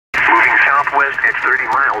southwest at 30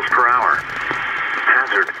 miles per hour.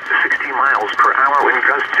 Hazard, 60 miles per hour wind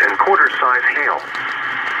gusts and quarter-size hail.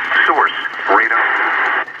 Source, radar.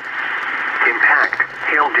 Impact,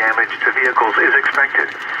 hail damage to vehicles is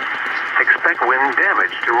expected. Expect wind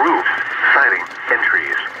damage to roofs, siding, and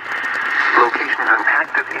trees. Locations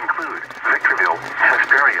impacted include Victorville,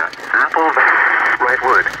 Hesperia, Apple Valley,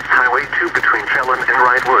 Wrightwood, Highway 2 between Felon and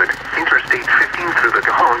Wrightwood, Interstate 15 through the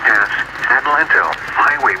Cajon Pass, Adelanto,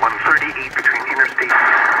 Highway 138 between Interstate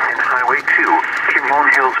and Highway 2, Cajon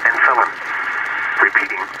Hills and Felon.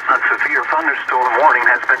 Repeating, a severe thunderstorm warning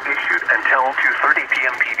has been issued until 2:30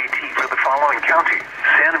 p.m. PDT for the following county: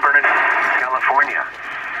 San Bernardino, California.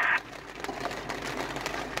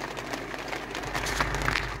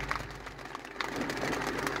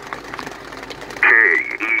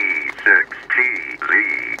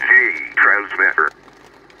 KE6TZG transmitter.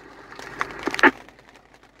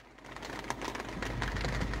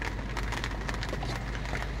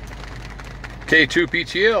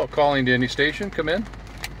 K2PTL calling to any station. Come in.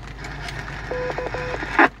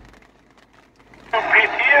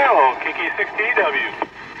 PTL, KK6TW.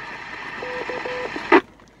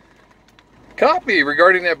 Copy.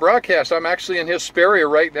 Regarding that broadcast, I'm actually in Hesperia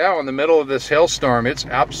right now in the middle of this hailstorm. It's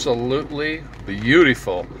absolutely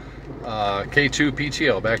beautiful.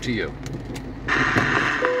 K2PTL, back to you.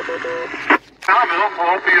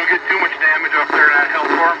 Hopefully you'll get too much damage up there in that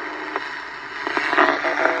hailstorm.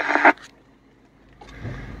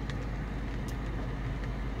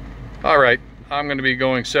 All right, I'm going to be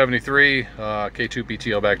going 73.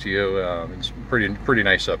 K2PTL, back to you. It's pretty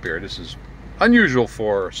nice up here. This is unusual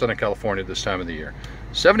for Southern California this time of the year.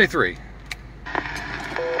 73.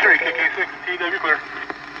 Sorry, KK6TW clear.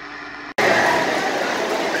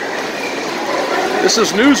 This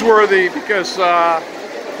is newsworthy because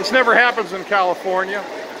this never happens in California.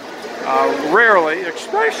 Rarely,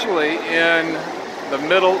 especially in the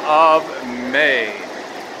middle of May.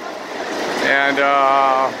 And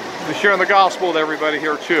I'm sharing the gospel with everybody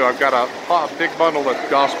here too. I've got a big bundle of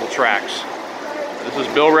gospel tracts. This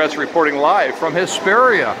is Bill Retz reporting live from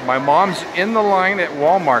Hesperia. My mom's in the line at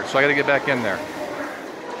Walmart, so I gotta get back in there.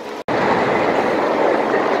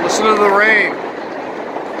 Listen to the rain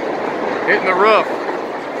hitting the roof.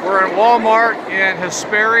 We're in Walmart in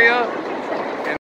Hesperia.